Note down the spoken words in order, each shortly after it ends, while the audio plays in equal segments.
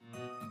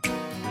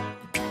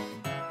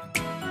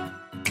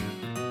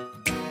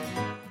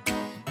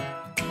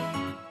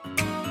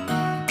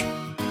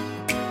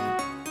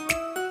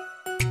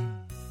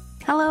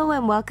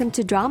and welcome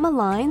to Drama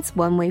Lines,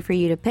 one way for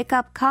you to pick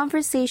up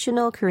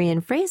conversational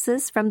Korean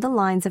phrases from the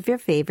lines of your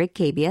favorite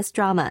KBS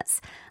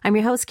dramas. I'm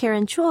your host,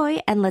 Karen Choi,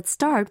 and let's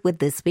start with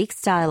this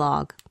week's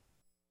dialogue.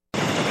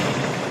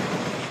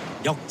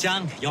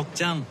 역장.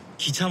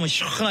 기차 한번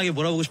시원하게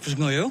몰아보고 싶으신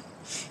거예요?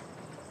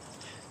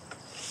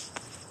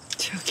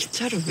 제가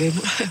기차를 왜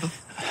몰아요?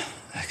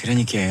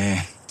 그러니까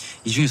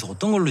이 중에서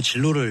어떤 걸로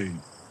진로를...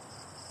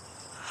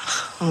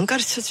 안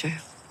가르쳐줘요.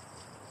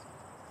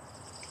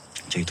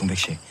 저기 동백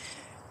씨,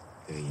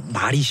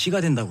 말이 씨가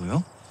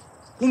된다고요?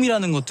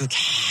 꿈이라는 것도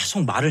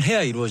계속 말을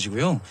해야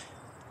이루어지고요.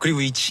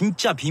 그리고 이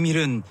진짜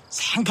비밀은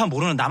생판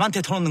모르는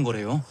남한테 털어놓는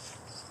거래요.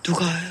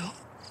 누가요?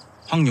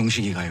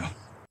 황용식이가요.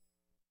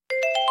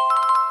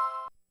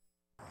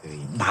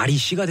 말이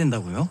씨가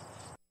된다고요?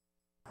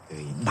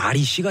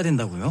 말이 씨가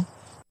된다고요?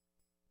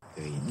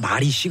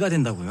 말이 씨가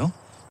된다고요?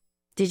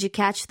 Did you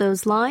catch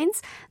those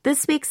lines?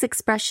 This week's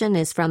expression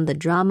is from the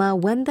drama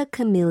When the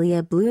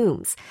Camellia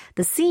Blooms.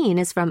 The scene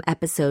is from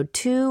episode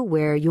 2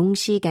 where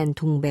Yong-sik and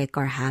Dong-baek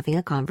are having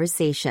a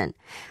conversation.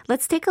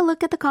 Let's take a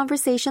look at the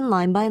conversation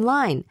line by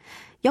line.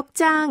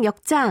 역장.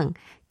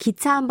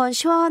 기차 한번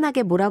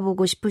시원하게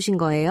몰아보고 싶으신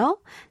거예요?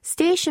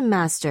 Station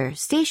master.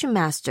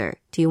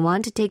 Do you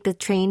want to take the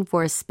train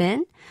for a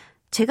spin?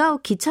 제가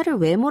기차를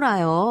왜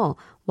몰아요?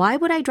 Why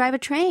would I drive a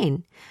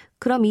train?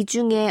 그럼 이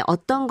중에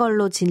어떤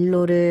걸로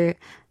진로를...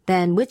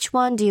 Then which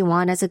one do you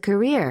want as a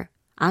career?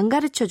 안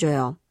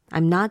가르쳐줘요.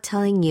 I'm not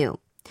telling you.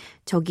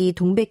 저기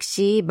동백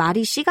씨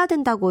말이 씨가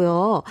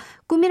된다고요.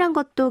 꿈이란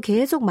것도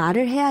계속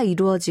말을 해야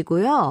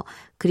이루어지고요.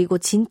 그리고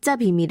진짜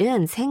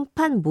비밀은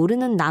생판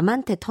모르는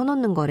남한테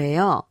터놓는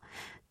거래요.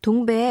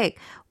 동백,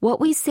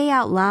 what we say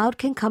out loud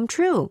can come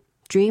true.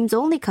 Dreams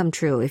only come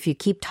true if you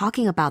keep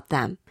talking about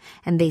them.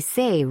 And they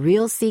say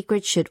real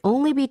secrets should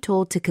only be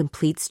told to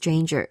complete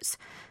strangers.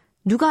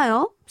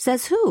 누가요?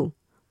 Says who?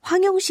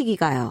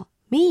 황용식이가요.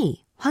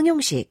 Me,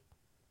 황용식.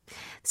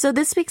 So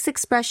this week's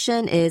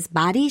expression is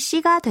말이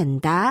씨가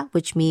된다,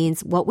 which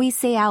means what we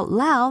say out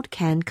loud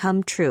can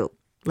come true.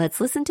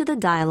 Let's listen to the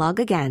dialogue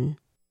again.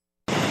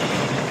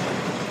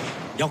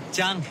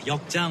 역장.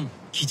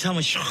 기차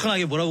한번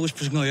시원하게 몰아보고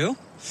싶으신 거예요?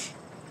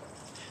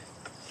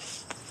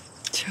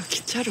 제가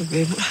기차를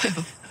왜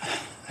몰아요?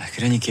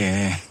 그러니까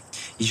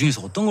이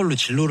중에서 어떤 걸로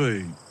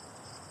진로를...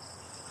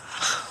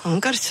 안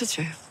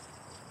가르쳐줘요.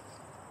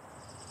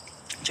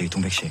 저기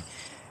동백 씨,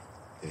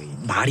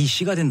 말이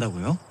씨가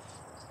된다고요?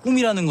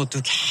 꿈이라는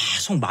것도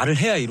계속 말을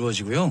해야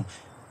이루어지고요.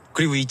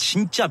 그리고 이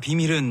진짜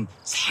비밀은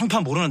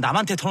생판 모르는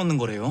남한테 털어놓는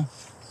거래요.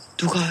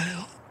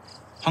 누가요?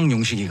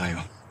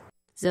 황용식이가요.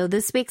 So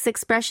this week's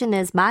expression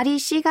is 말이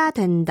씨가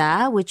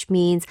된다, which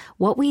means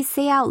what we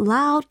say out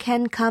loud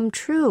can come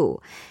true.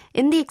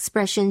 In the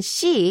expression,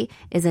 she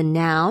is a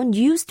noun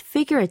used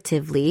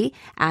figuratively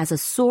as a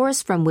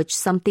source from which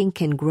something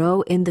can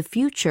grow in the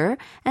future,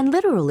 and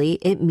literally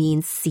it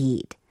means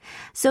seed.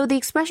 So the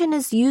expression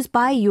is used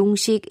by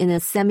Yong-sik in a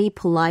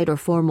semi-polite or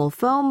formal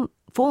form,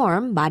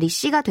 말이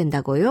씨가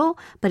된다고요,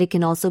 but it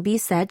can also be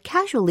said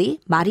casually,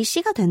 말이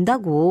씨가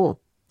된다고.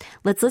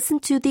 Let's listen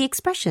to the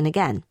expression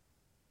again.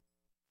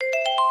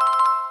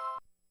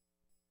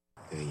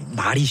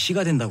 말이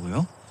씨가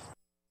된다고요?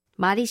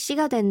 말이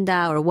씨가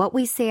된다, or what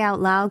we say out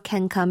loud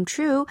can come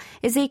true,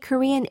 is a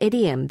Korean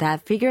idiom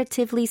that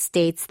figuratively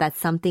states that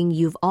something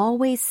you've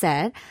always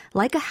said,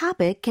 like a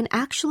habit, can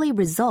actually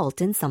result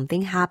in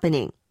something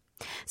happening.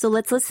 So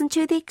let's listen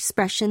to the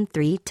expression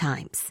 3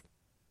 times.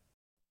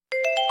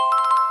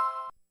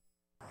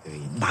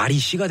 말이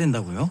씨가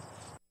된다고요?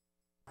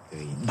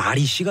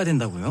 말이 씨가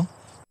된다고요?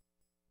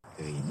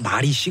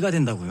 말이 씨가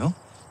된다고요?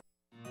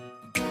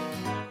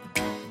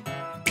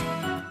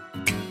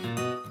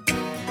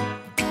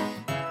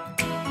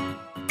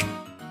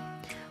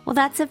 Well,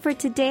 that's it for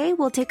today.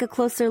 We'll take a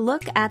closer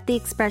look at the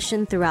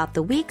expression throughout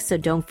the week, so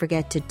don't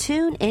forget to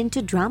tune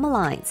into Drama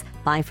Lines.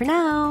 Bye for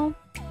now.